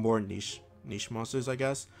go for more niche monsters, I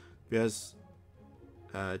guess, because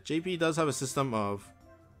JP does have a system of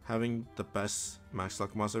having the best max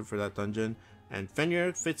luck monster for that dungeon, and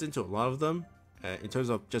Fenrir fits into a lot of them in terms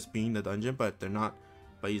of just being the dungeon, but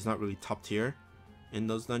he's not really top tier in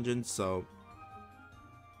those dungeons. So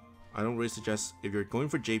I don't really suggest, if you're going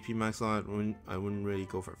for JP max luck, I wouldn't really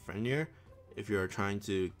go for Fenrir if you're trying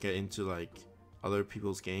to get into like other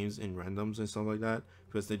people's games in randoms and stuff like that,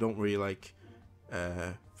 because they don't really like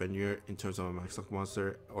Fenrir in terms of a max luck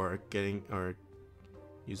monster or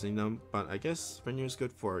using them. But I guess Fenrir is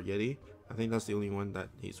good for Yeti. I think that's the only one that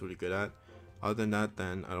he's really good at. Other than that,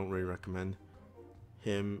 then I don't really recommend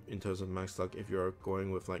him in terms of max luck if you're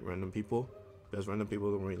going with like random people, because random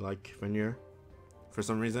people don't really like Fenrir for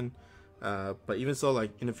some reason. But even so,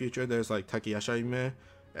 like in the future, there's like Takeyasha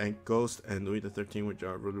and Ghost and Louis the 13, which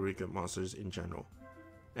are really good monsters in general,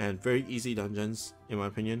 and very easy dungeons in my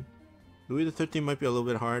opinion. Louis the 13 might be a little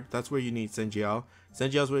bit hard. That's where you need Senjiao.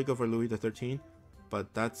 Senjiao's really good for Louis the 13,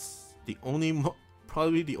 but that's the only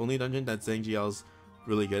probably the only dungeon that Senjiao's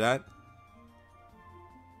really good at.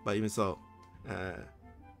 But even so, and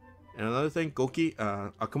another thing, Goki,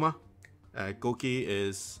 Akuma. Goki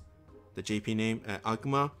is the JP name.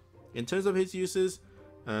 Akuma, in terms of his uses,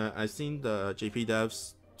 I've seen the JP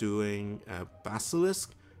devs doing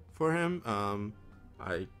Basilisk for him.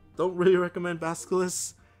 I don't really recommend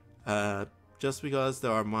Basilisk, just because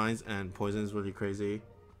there are mines and poison is really crazy.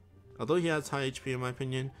 Although he has high HP in my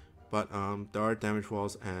opinion, but there are damage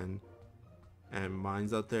walls and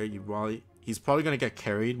mines out there. He's probably gonna get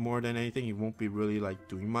carried more than anything. He won't be really like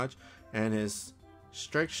doing much, and his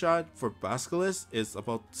strike shot for Basilisk is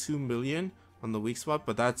about 2 million on the weak spot,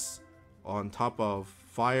 but that's on top of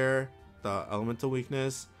fire, the elemental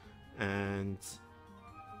weakness, and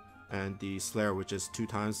the Slayer, which is 2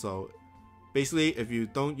 times. So basically, if you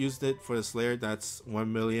don't use it for the Slayer, that's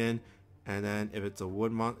 1 million, and then if it's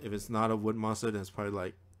not a wood monster, then it's probably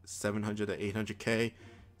like 700 to 800k.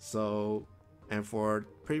 So, and for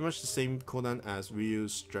pretty much the same cooldown as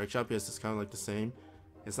Ryu's strike shot, because it's kind of like the same,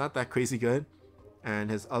 it's not that crazy good. And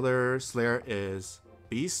his other Slayer is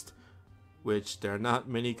Beast, which there are not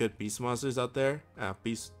many good beast monsters out there.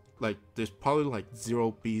 Beast, like there's probably like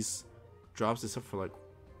 0 beast drops except for like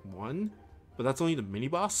 1, but that's only the mini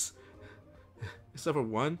boss. Except for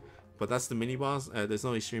 1, but that's the mini boss. There's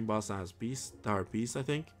no extreme boss that has beast, I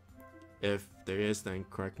think. If there is, then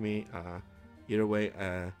correct me. Either way,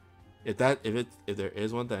 if there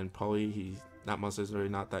is one, then probably that monster is really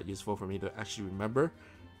not that useful for me to actually remember.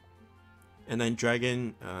 And then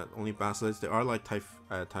dragon, only basilisks. There are like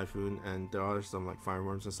typhoon, and there are some like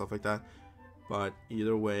fireworms and stuff like that. But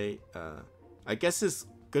either way, I guess it's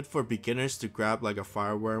good for beginners to grab like a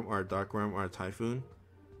fireworm or a dark worm or a typhoon.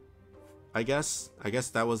 I guess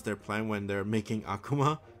that was their plan when they're making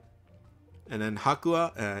Akuma. And then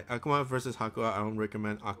Hakua, Akuma versus Hakua. I don't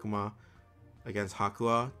recommend Akuma against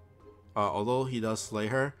Hakua. Although he does slay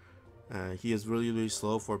her, he is really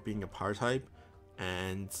slow for being a power type,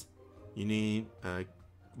 and you need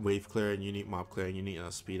wave clear, and you need mob clear, and you need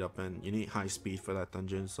speed up, and you need high speed for that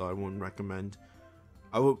dungeon. So I wouldn't recommend.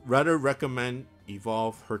 I would rather recommend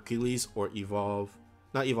evolve Hercules or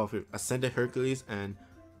Ascended Hercules and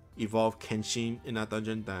evolve Kenshin in that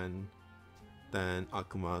dungeon than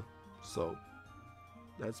Akuma. So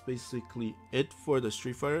that's basically it for the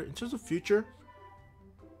Street Fighter. In terms of future,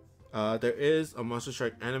 there is a Monster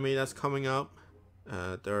Strike anime that's coming up.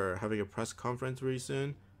 They're having a press conference very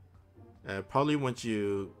soon. Probably once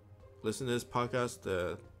you listen to this podcast,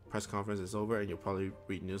 the press conference is over and you'll probably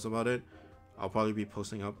read news about it. I'll probably be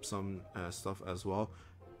posting up some stuff as well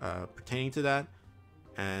pertaining to that,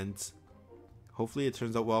 and hopefully it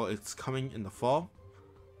turns out well. It's coming in the fall.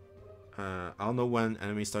 I don't know when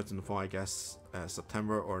anime starts in the fall. I guess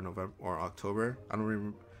September or November or October.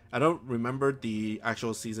 I don't remember the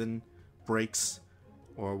actual season breaks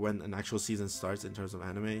or when an actual season starts in terms of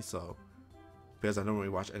anime. So because I don't really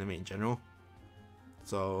watch anime in general.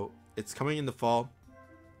 So it's coming in the fall,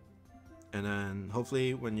 and then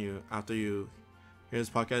hopefully after you hear this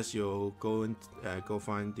podcast, you'll go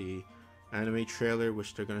find the anime trailer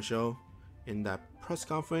which they're gonna show in that press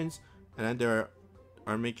conference. And then they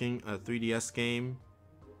are making a 3DS game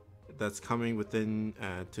that's coming within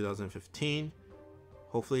 2015.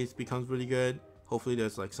 Hopefully it becomes really good. Hopefully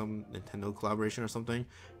there's like some Nintendo collaboration or something.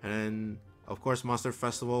 And then of course Monster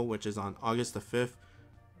Festival, which is on August the 5th.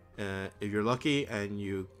 If you're lucky and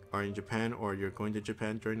you are in Japan or you're going to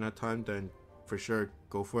Japan during that time, then for sure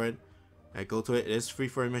go for it. Go to it. It is free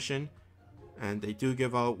for admission, and they do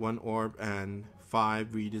give out 1 orb and 5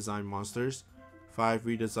 redesigned monsters. 5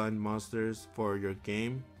 redesigned monsters for your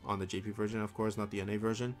game on the JP version, of course, not the NA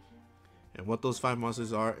version. And what those 5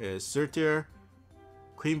 monsters are is Surtir,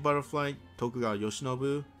 Queen Butterfly, Tokugawa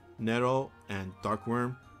Yoshinobu, Nero, and Dark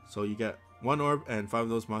Worm. So you get 1 orb and 5 of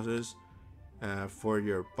those monsters for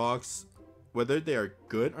your box. Whether they are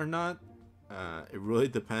good or not, it really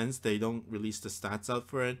depends. They don't release the stats out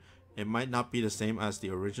for it. It might not be the same as the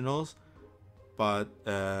originals, but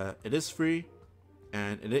it is free,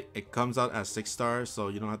 and it comes out as 6 stars, so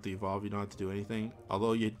you don't have to evolve, you don't have to do anything.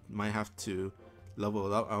 Although you might have to level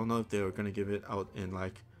it up. I don't know if they were gonna give it out in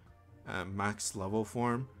like max level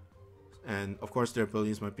form, and of course their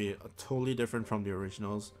abilities might be totally different from the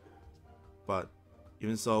originals. But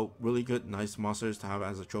even so, really good, nice monsters to have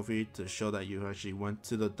as a trophy to show that you actually went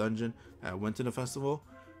to the dungeon, went to the festival,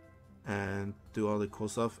 and do all the cool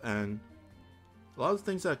stuff. And a lot of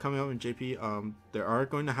things that are coming up in JP. They are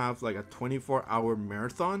going to have like a 24-hour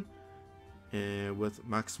marathon with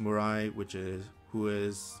Max Murai, who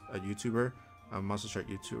is a YouTuber, a Monster Strike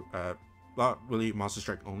YouTuber. Not really Monster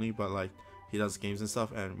Strike only, but like he does games and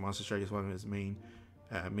stuff, and Monster Strike is one of his main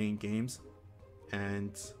games.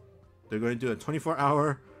 And they're going to do a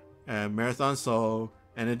 24-hour marathon. So,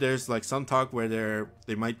 and then there's like some talk where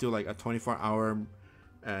they might do like a 24-hour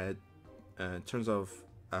in terms of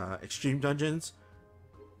extreme dungeons.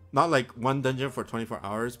 Not like one dungeon for 24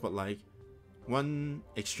 hours, but like one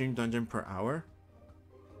extreme dungeon per hour,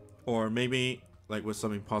 or maybe like with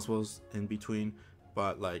some impossibles in between.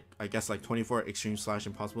 But like I guess like 24 extreme /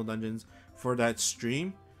 impossible dungeons for that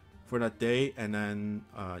stream, for that day. And then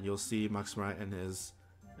you'll see Max Murai and his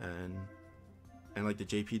and like the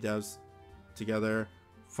JP devs together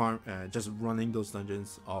just running those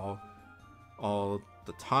dungeons all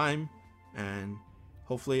the time. And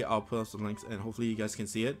hopefully I'll put up some links, and hopefully you guys can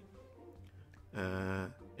see it.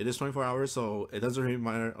 It is 24 hours, so it doesn't really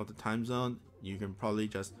matter of the time zone. You can probably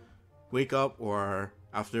just wake up or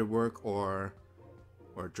after work or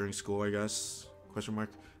during school, I guess, question mark,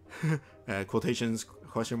 quotations,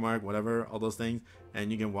 question mark, whatever, all those things,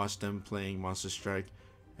 and you can watch them playing Monster Strike,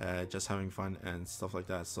 just having fun and stuff like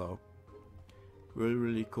that. So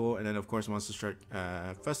really cool. And then of course Monster Strike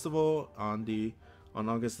festival on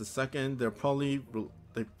August the 2nd.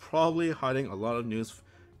 They're probably hiding a lot of news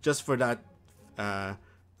just for that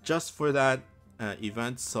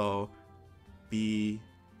events, so be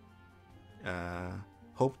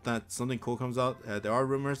hope that something cool comes out. There are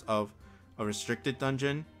rumors of a restricted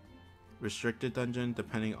dungeon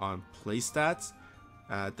depending on play stats.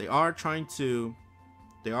 They are trying to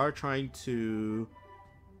they're trying to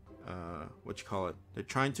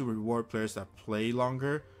reward players that play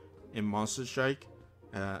longer in Monster Strike.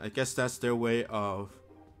 I guess that's their way of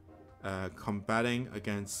combating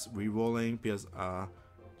against rerolling, because a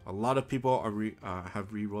lot of people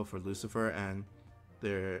have rerolled for Lucifer, and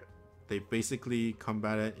they basically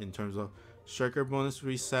combat it in terms of striker bonus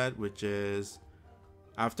reset, which is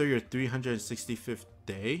after your 365th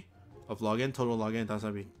day of login, total login.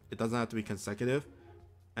 It doesn't have to be consecutive,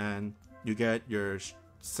 and you get your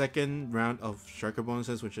second round of striker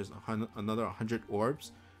bonuses, which is another 100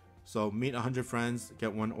 orbs. So meet 100 friends,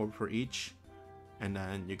 get 1 orb for each, and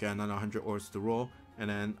then you get another 100 orbs to roll. And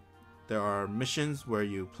then there are missions where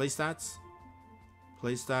you play stats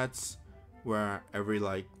where every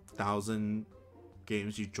like 1,000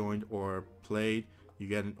 games you joined or played, you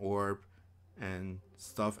get an orb and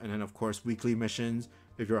stuff. And then of course weekly missions.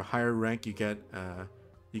 If you're a higher rank, you get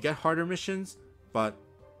harder missions, but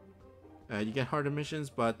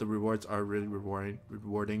the rewards are really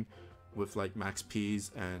rewarding with like max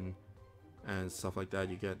P's and stuff like that.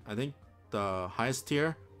 You get, I think the highest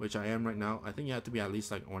tier, which I am right now, I think you have to be at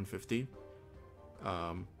least like 150.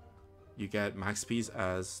 You get max P's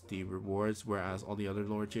as the rewards, whereas all the other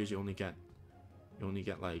lower tiers you only get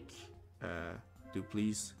like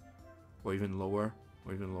duplies or even lower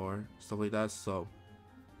stuff like that. So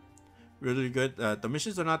really good. The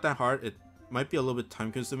missions are not that hard. It might be a little bit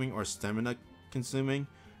time consuming or stamina consuming.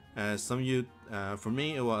 For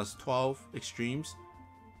me it was 12 extremes,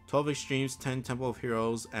 10 Temple of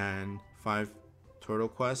Heroes, and 5 turtle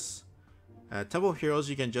quests. Temple of Heroes,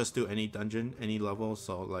 you can just do any dungeon, any level,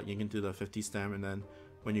 so like you can do the 50 stam, and then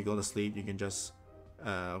when you go to sleep you can just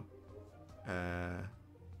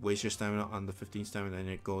waste your stamina on the 15 stam, and then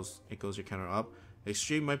it goes your counter up.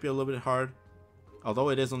 Extreme might be a little bit hard, although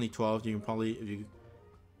it is only 12. You can probably,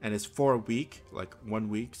 and it's for a week, like 1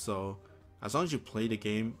 week, so as long as you play the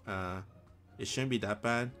game, it shouldn't be that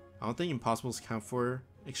bad. I don't think impossibles count for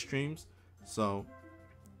extremes, so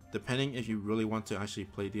depending if you really want to actually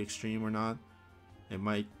play the extreme or not, it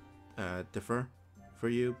might differ for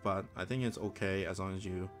you, but I think it's okay as long as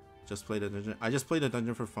you just play the dungeon. I just play the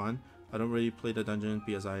dungeon for fun. I don't really play the dungeon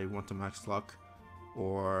because I want to max luck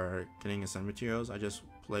or getting assigned materials. I just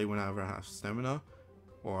play whenever I have stamina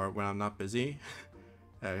or when I'm not busy,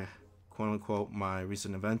 quote unquote my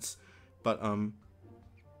recent events. But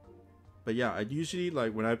yeah, I usually,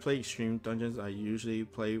 like when I play extreme dungeons, I usually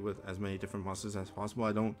play with as many different monsters as possible.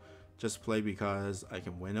 I don't just play because I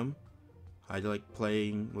can win them. I like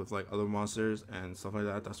playing with like other monsters and stuff like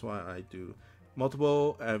that. That's why I do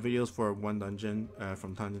multiple videos for one dungeon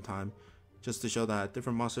from time to time, just to show that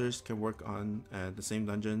different monsters can work on the same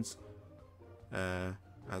dungeons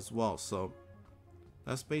as well. So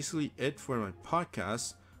that's basically it for my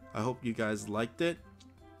podcast. I hope you guys liked it,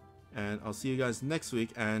 and I'll see you guys next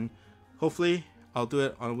week, and hopefully I'll do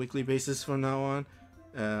it on a weekly basis from now on.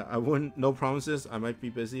 No promises. I might be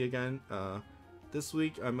busy again. This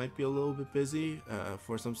week I might be a little bit busy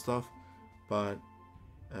for some stuff, but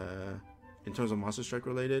in terms of Monster Strike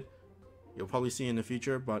related, you'll probably see in the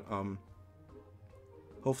future. But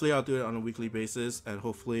hopefully I'll do it on a weekly basis, and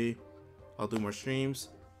hopefully I'll do more streams.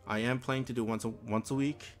 I am planning to do once a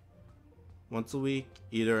week,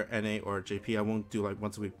 either NA or JP. I won't do like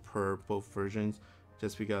once a week per both versions,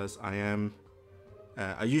 just because I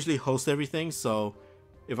usually host everything. So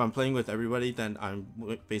if I'm playing with everybody, then I'm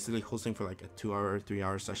basically hosting for like a 2-hour,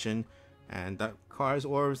 3-hour session, and that requires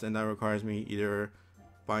orbs, and that requires me either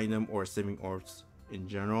buying them or saving orbs in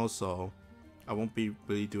general. So I won't be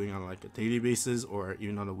really doing on like a daily basis or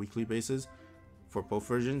even on a weekly basis for both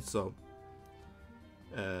versions. So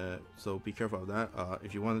be careful of that.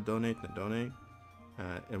 If you want to donate, then donate.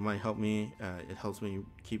 It might help me. It helps me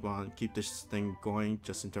keep this thing going,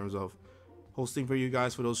 just in terms of hosting for you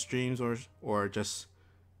guys for those streams, or just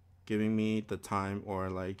giving me the time or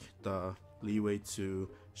like the leeway to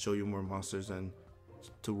show you more monsters and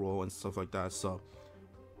to roll and stuff like that. So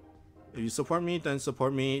if you support me, then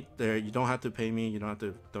support me. There, you don't have to pay me, you don't have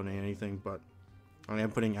to donate anything, but I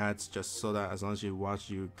am putting ads just so that as long as you watch,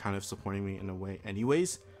 you kind of supporting me in a way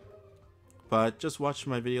anyways. But just watch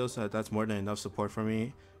my videos. That's more than enough support for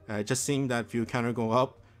me. Just seeing that view counter go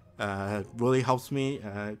up really helps me,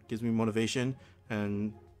 gives me motivation.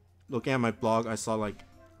 And looking at my blog, I saw like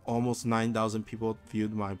almost 9,000 people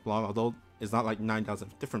viewed my blog, although it's not like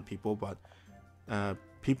 9,000 different people, but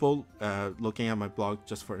people looking at my blog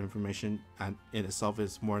just for information and in itself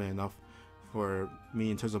is more than enough for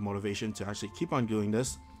me in terms of motivation to actually keep on doing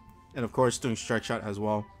this. And of course, doing Strike Shot as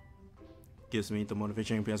well gives me the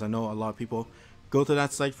motivation, because I know a lot of people go to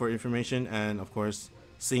that site for information, and of course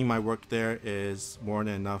seeing my work there is more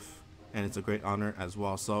than enough, and it's a great honor as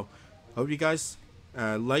well. So hope you guys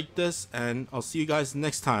like this, and I'll see you guys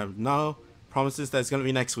next time. No promises that it's gonna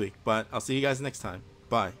be next week, but I'll see you guys next time.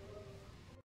 Bye.